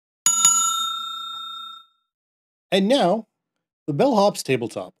And now, the Bellhop's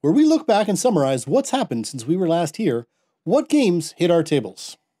Tabletop, where we look back and summarize what's happened since we were last here, what games hit our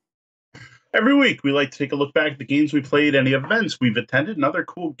tables. Every week, we like to take a look back at the games we played, any events we've attended, and other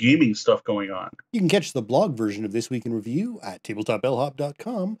cool gaming stuff going on. You can catch the blog version of This Week in Review at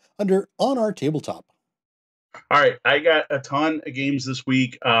tabletopbellhop.com under On Our Tabletop. All right, I got a ton of games this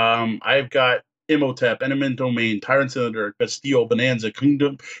week. I've got Imhotep, Eminent Domain, Tyrant Cylinder, Bastille, Bohnanza, King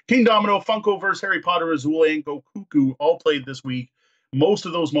Domino, Funkoverse, Harry Potter, Azul, and Go Cuckoo all played this week. Most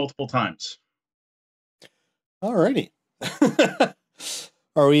of those multiple times. Alrighty. How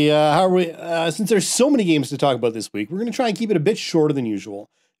are we, since there's so many games to talk about this week, we're going to try and keep it a bit shorter than usual.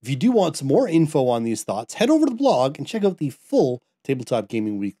 If you do want some more info on these thoughts, head over to the blog and check out the full Tabletop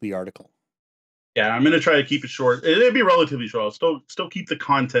Gaming Weekly article. Yeah, I'm going to try to keep it short. It'll be relatively short. I'll still keep the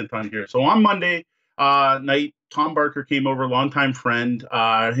content on here. So on Monday night, Tom Barker came over, longtime friend.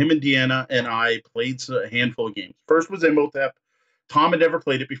 Him and Deanna and I played a handful of games. First was Imhotep. Tom had never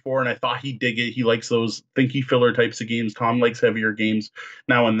played it before, and I thought he'd dig it. He likes those thinky filler types of games. Tom likes heavier games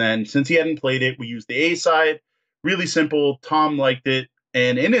now and then. Since he hadn't played it, we used the A side. Really simple. Tom liked it.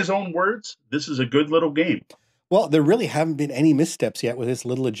 And in his own words, this is a good little game. Well, there really haven't been any missteps yet with this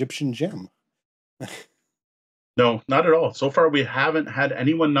little Egyptian gem. No, not at all. So far, we haven't had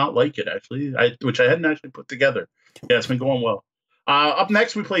anyone not like it, actually, which I hadn't actually put together. Yeah, it's been going well. Up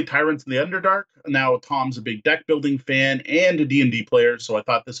next, we played Tyrants in the Underdark. Now, Tom's a big deck building fan and a D&D player, so I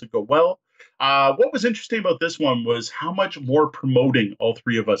thought this would go well. What was interesting about this one was how much more promoting all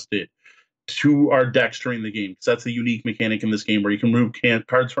three of us did to our decks during the game. Because that's a unique mechanic in this game where you can remove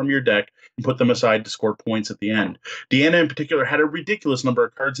cards from your deck and put them aside to score points at the end. Deanna, in particular, had a ridiculous number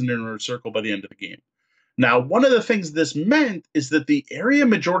of cards in her inner circle by the end of the game. Now, one of the things this meant is that the area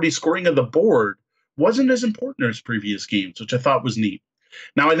majority scoring of the board wasn't as important as previous games, which I thought was neat.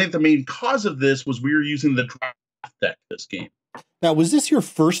 Now, I think the main cause of this was we were using the draft deck this game. Now, was this your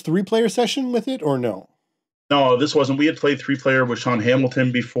first 3-player session with it, or no? No, this wasn't. We had played 3-player with Sean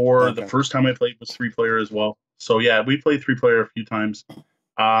Hamilton before. Okay. The first time I played was 3-player as well. So, yeah, we played 3-player a few times.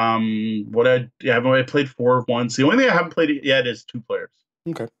 I played 4 once. The only thing I haven't played it yet is 2 players.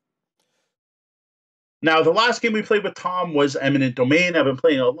 Okay. Now, the last game we played with Tom was Eminent Domain. I've been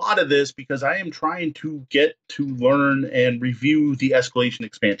playing a lot of this because I am trying to get to learn and review the Escalation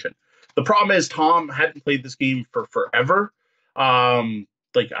expansion. The problem is Tom hadn't played this game for forever. I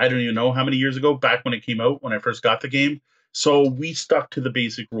don't even know how many years ago, back when it came out, when I first got the game. So we stuck to the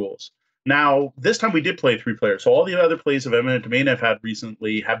basic rules. Now, this time we did play 3 players. So all the other plays of Eminent Domain I've had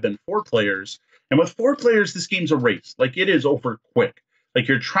recently have been 4 players. And with 4 players, this game's a race. It is over quick.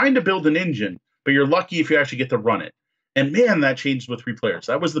 You're trying to build an engine, but you're lucky if you actually get to run it. And man, that changed with 3 players.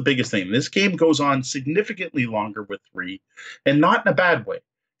 That was the biggest thing. This game goes on significantly longer with 3, and not in a bad way.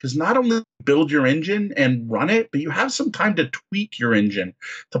 Because not only build your engine and run it, but you have some time to tweak your engine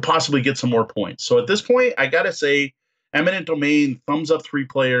to possibly get some more points. So at this point, I got to say, Eminent Domain, thumbs up 3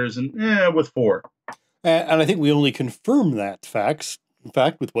 players, and with 4. And I think we only confirm that fact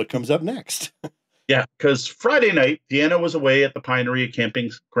with what comes up next. Yeah, because Friday night, Deanna was away at the Pinery, a camping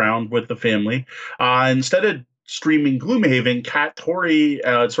ground with the family. Instead of streaming Gloomhaven,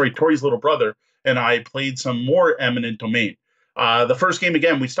 Tori's little brother, and I played some more Eminent Domain. The first game,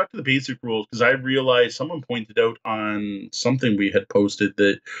 again, we stuck to the basic rules because I realized someone pointed out on something we had posted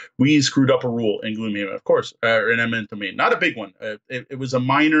that we screwed up a rule in Gloomhaven, of course, or in Eminent Domain. Not a big one. It was a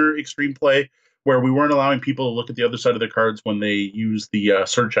minor extreme play where we weren't allowing people to look at the other side of the cards when they use the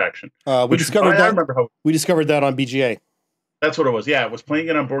search action. We discovered that on BGA. That's what it was. Yeah, I was playing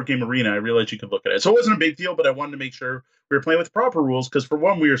it on Board Game Arena. I realized you could look at it. So it wasn't a big deal, but I wanted to make sure we were playing with the proper rules because, for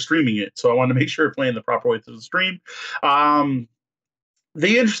one, we were streaming it. So I wanted to make sure we were playing the proper way through the stream. The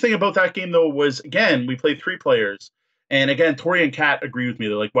interesting about that game, though, was, again, we played 3 players. And, again, Tori and Kat agree with me.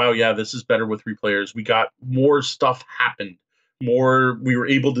 They're like, wow, yeah, this is better with 3 players. We got more stuff happened. We were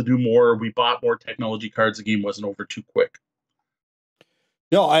able to do more. We bought more technology cards. The game wasn't over too quick.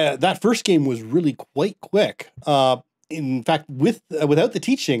 No, that first game was really quite quick. In fact, without the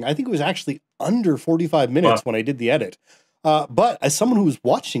teaching, I think it was actually under 45 minutes when I did the edit. But as someone who was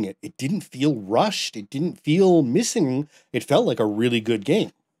watching it, it didn't feel rushed. It didn't feel missing. It felt like a really good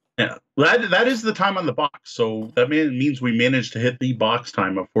game. Yeah, that is the time on the box. So that means we managed to hit the box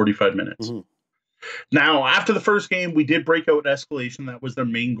time of 45 minutes. Mm-hmm. Now, after the first game, we did break out Escalation. That was their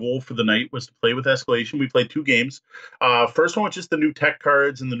main goal for the night, was to play with Escalation. We played 2 games. First one was just the new tech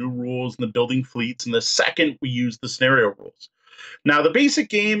cards and the new rules and the building fleets. And the second, we used the scenario rules. Now, the basic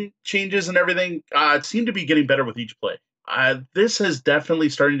game changes and everything seem to be getting better with each play. This has definitely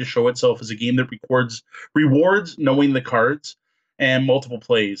started to show itself as a game that rewards knowing the cards and multiple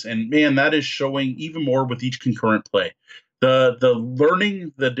plays. And man, that is showing even more with each concurrent play. The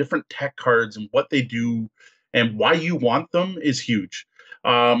learning the different tech cards and what they do and why you want them is huge.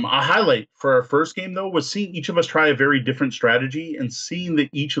 A highlight for our first game, though, was seeing each of us try a very different strategy and seeing that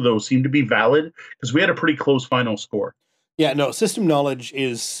each of those seemed to be valid because we had a pretty close final score. Yeah, no, system knowledge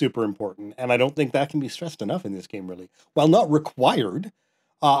is super important, and I don't think that can be stressed enough in this game, really. While not required,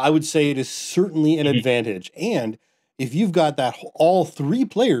 I would say it is certainly an advantage. And if you've got that all three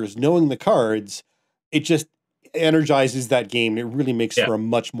players knowing the cards, it just energizes that game. It really makes for a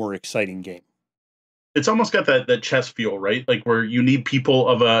much more exciting game. It's almost got that chess feel, right? Like where you need people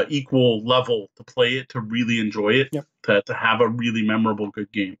of a equal level to play it, to really enjoy it, to have a really memorable,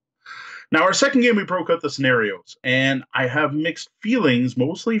 good game. Now, our second game, we broke out the scenarios, and I have mixed feelings,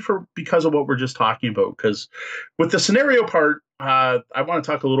 mostly because of what we're just talking about. Because with the scenario part, I want to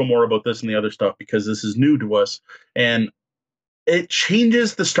talk a little more about this and the other stuff because this is new to us, and it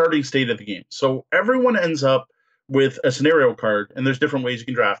changes the starting state of the game. So everyone ends up with a scenario card, and there's different ways you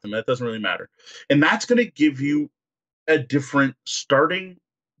can draft them. That doesn't really matter. And that's going to give you a different starting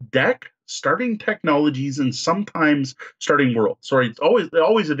deck, starting technologies, and sometimes starting world. Sorry, it's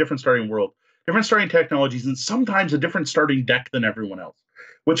always a different starting world, different starting technologies, and sometimes a different starting deck than everyone else,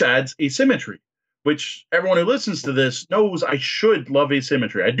 which adds asymmetry, which everyone who listens to this knows I should love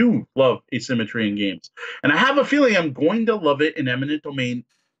asymmetry. I do love asymmetry in games. And I have a feeling I'm going to love it in Eminent Domain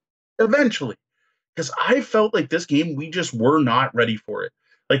eventually. Because I felt like this game, we just were not ready for it.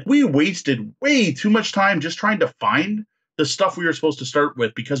 Like, we wasted way too much time just trying to find the stuff we were supposed to start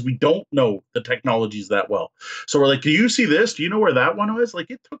with because we don't know the technologies that well. So we're like, do you see this? Do you know where that one was?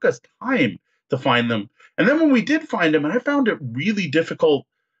 Like, it took us time to find them. And then when we did find them, and I found it really difficult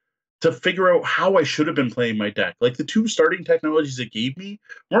to figure out how I should have been playing my deck. Like, the two starting technologies it gave me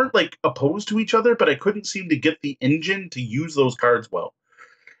weren't, like, opposed to each other, but I couldn't seem to get the engine to use those cards well.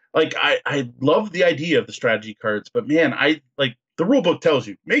 Like, I love the idea of the strategy cards, but man, the rule book tells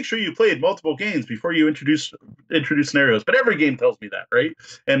you, make sure you played multiple games before you introduce scenarios. But every game tells me that, right?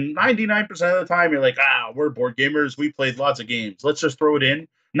 And 99% of the time, you're like, we're board gamers. We played lots of games. Let's just throw it in.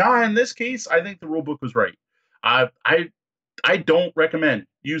 Nah, in this case, I think the rule book was right. I don't recommend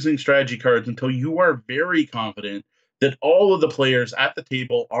using strategy cards until you are very confident that all of the players at the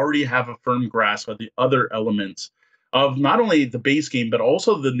table already have a firm grasp of the other elements of not only the base game, but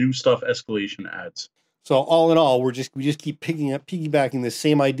also the new stuff escalation adds. So all in all, we just keep piggybacking this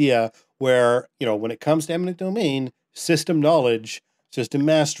same idea where, when it comes to Eminent Domain, system knowledge, system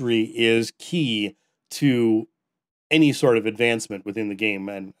mastery is key to any sort of advancement within the game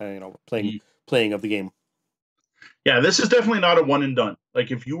and, playing of the game. Yeah, this is definitely not a one and done. Like,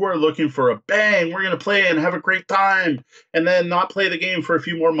 if you are looking for a bang, we're going to play and have a great time and then not play the game for a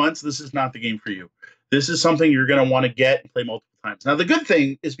few more months, this is not the game for you. This is something you're going to want to get and play multiple times. Now, the good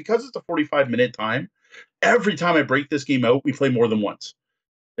thing is because it's a 45-minute time, every time I break this game out, we play more than once.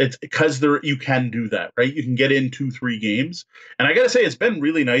 It's because you can do that, right? You can get in 2-3 games. And I got to say, it's been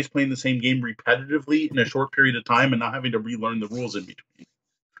really nice playing the same game repetitively in a short period of time and not having to relearn the rules in between.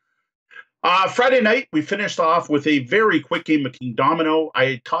 Friday night, we finished off with a very quick game of King Domino.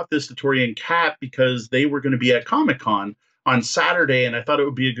 I taught this to Tori and Kat because they were going to be at ComiCon on Saturday, and I thought it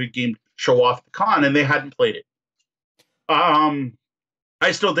would be a good game to show off the con, and they hadn't played it.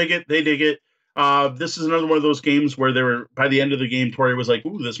 I still dig it. They dig it. This is another one of those games where by the end of the game, Tori was like,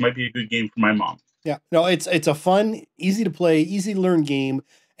 ooh, this might be a good game for my mom. Yeah, no, it's a fun, easy to play, easy to learn game.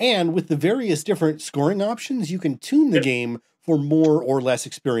 And with the various different scoring options, you can tune the game for more or less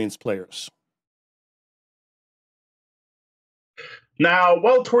experienced players. Now,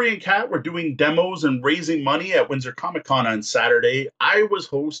 while Tori and Kat were doing demos and raising money at Windsor Comic Con on Saturday, I was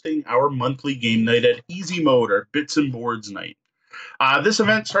hosting our monthly game night at EZY Mode, our Bits and Boards night. This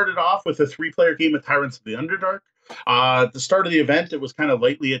event started off with a 3-player game of Tyrants of the Underdark. At the start of the event, it was kind of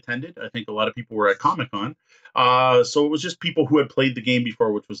lightly attended. I think a lot of people were at Comic-Con. So it was just people who had played the game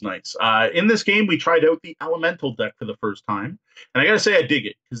before, which was nice. In this game, we tried out the Elemental deck for the first time. And I got to say, I dig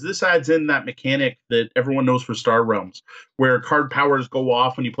it, because this adds in that mechanic that everyone knows for Star Realms, where card powers go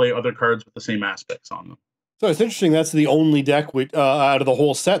off when you play other cards with the same aspects on them. So it's interesting. That's the only deck out of the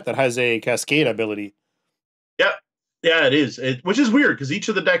whole set that has a Cascade ability. Yep. Yeah, it is. Which is weird, because each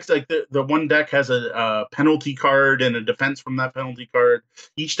of the decks, like the one deck has a penalty card and a defense from that penalty card.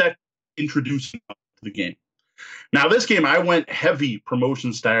 Each deck introducing to the game. Now, this game, I went heavy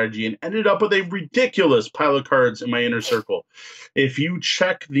promotion strategy and ended up with a ridiculous pile of cards in my inner circle. If you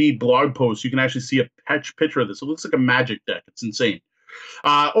check the blog post, you can actually see a picture of this. It looks like a Magic deck. It's insane.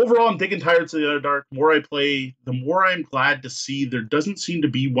 Overall, I'm digging Tyrants of the Underdark. The more I play, the more I'm glad to see there doesn't seem to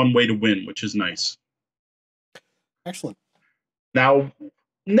be one way to win, which is nice. Excellent. Now,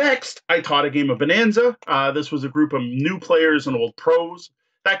 next, I taught a game of Bohnanza. This was a group of new players and old pros.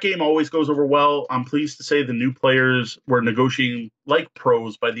 That game always goes over well. I'm pleased to say the new players were negotiating like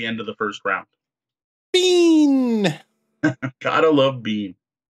pros by the end of the first round. Bean! Gotta love Bean.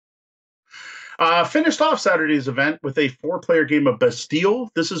 Finished off Saturday's event with a 4-player game of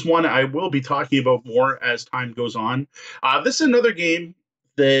Bastille. This is one I will be talking about more as time goes on. This is another game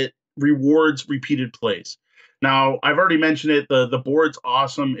that rewards repeated plays. Now, I've already mentioned it. The board's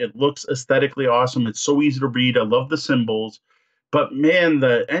awesome. It looks aesthetically awesome. It's so easy to read. I love the symbols. But man,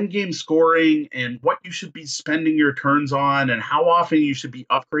 the end game scoring and what you should be spending your turns on and how often you should be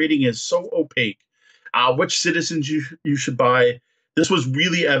upgrading is so opaque. Which citizens you should buy. This was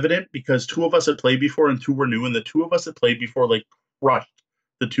really evident because 2 of us had played before and 2 were new, and the 2 of us that played before like crushed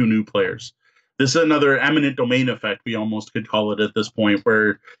the 2 new players. This is another Eminent Domain effect, we almost could call it at this point,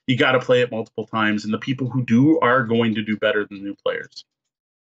 where you got to play it multiple times, and the people who do are going to do better than new players.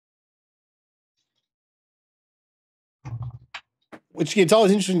 Which it's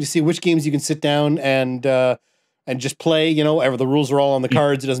always interesting to see which games you can sit down and just play. You know, the rules are all on the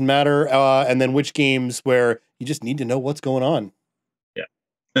cards; it doesn't matter. And then which games where you just need to know what's going on. Yeah,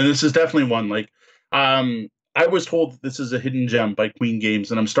 and this is definitely one. Like, I was told this is a hidden gem by Queen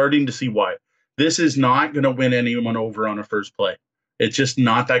Games, and I'm starting to see why. This is not going to win anyone over on a first play. It's just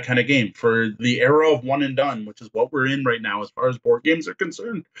not that kind of game. For the era of one and done, which is what we're in right now as far as board games are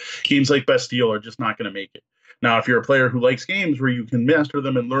concerned, games like Bastille are just not going to make it. Now, if you're a player who likes games where you can master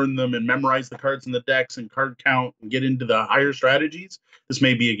them and learn them and memorize the cards in the decks and card count and get into the higher strategies, this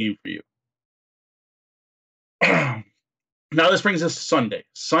may be a game for you. Now, this brings us to Sunday.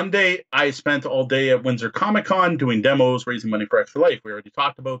 Sunday, I spent all day at Windsor ComiCon doing demos, raising money for Extra Life. We already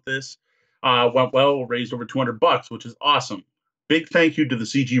talked about this. Went well, raised over $200, which is awesome. Big thank you to the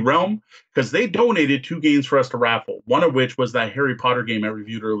CG Realm because they donated 2 games for us to raffle, one of which was that Harry Potter game I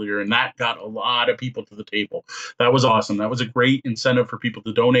reviewed earlier, and that got a lot of people to the table. That was awesome. That was a great incentive for people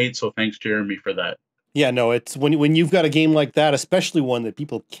to donate, so thanks, Jeremy, for that. Yeah, no, it's when you've got a game like that, especially one that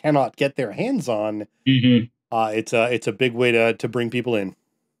people cannot get their hands on, it's a big way to bring people in.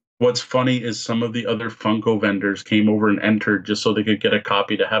 What's funny is some of the other Funko vendors came over and entered just so they could get a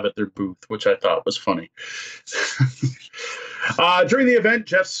copy to have at their booth, which I thought was funny. During the event,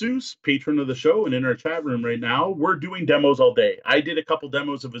 Jeff Seuss, patron of the show and in our chat room right now, we're doing demos all day. I did a couple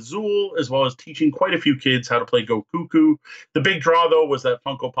demos of Azul, as well as teaching quite a few kids how to play Go Cuckoo. The big draw, though, was that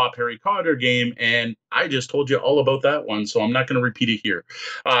Funko Pop Harry Potter game, and I just told you all about that one, so I'm not going to repeat it here.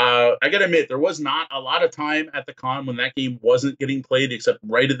 I got to admit, there was not a lot of time at the con when that game wasn't getting played, except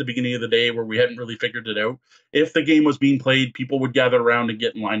right at the beginning of the day where we hadn't really figured it out. If the game was being played, people would gather around and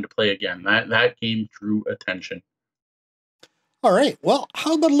get in line to play again. That game drew attention. All right. Well,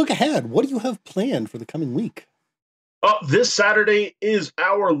 how about a look ahead? What do you have planned for the coming week? This Saturday is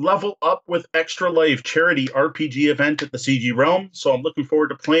our Level Up with Extra Life charity RPG event at the CG Realm, so I'm looking forward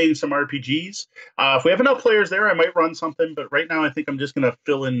to playing some RPGs. If we have enough players there, I might run something, but right now I think I'm just going to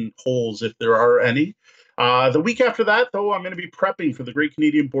fill in holes if there are any. The week after that, though, I'm going to be prepping for the Great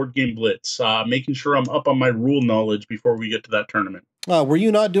Canadian Board Game Blitz, making sure I'm up on my rule knowledge before we get to that tournament. Were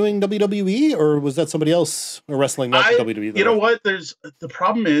you not doing WWE, or was that somebody else wrestling? Not WWE. You know what? The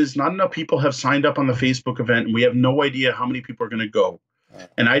problem is not enough people have signed up on the Facebook event, and we have no idea how many people are going to go.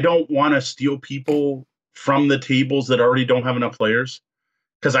 And I don't want to steal people from the tables that already don't have enough players,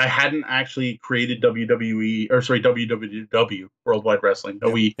 because I hadn't actually created WWW, Worldwide Wrestling.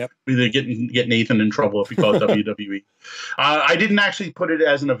 We get Nathan in trouble if we call it WWE. I didn't actually put it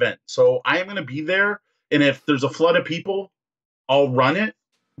as an event, so I am going to be there. And if there's a flood of people, I'll run it,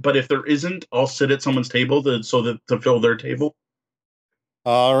 but if there isn't, I'll sit at someone's table to fill their table.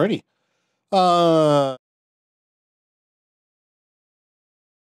 Alrighty.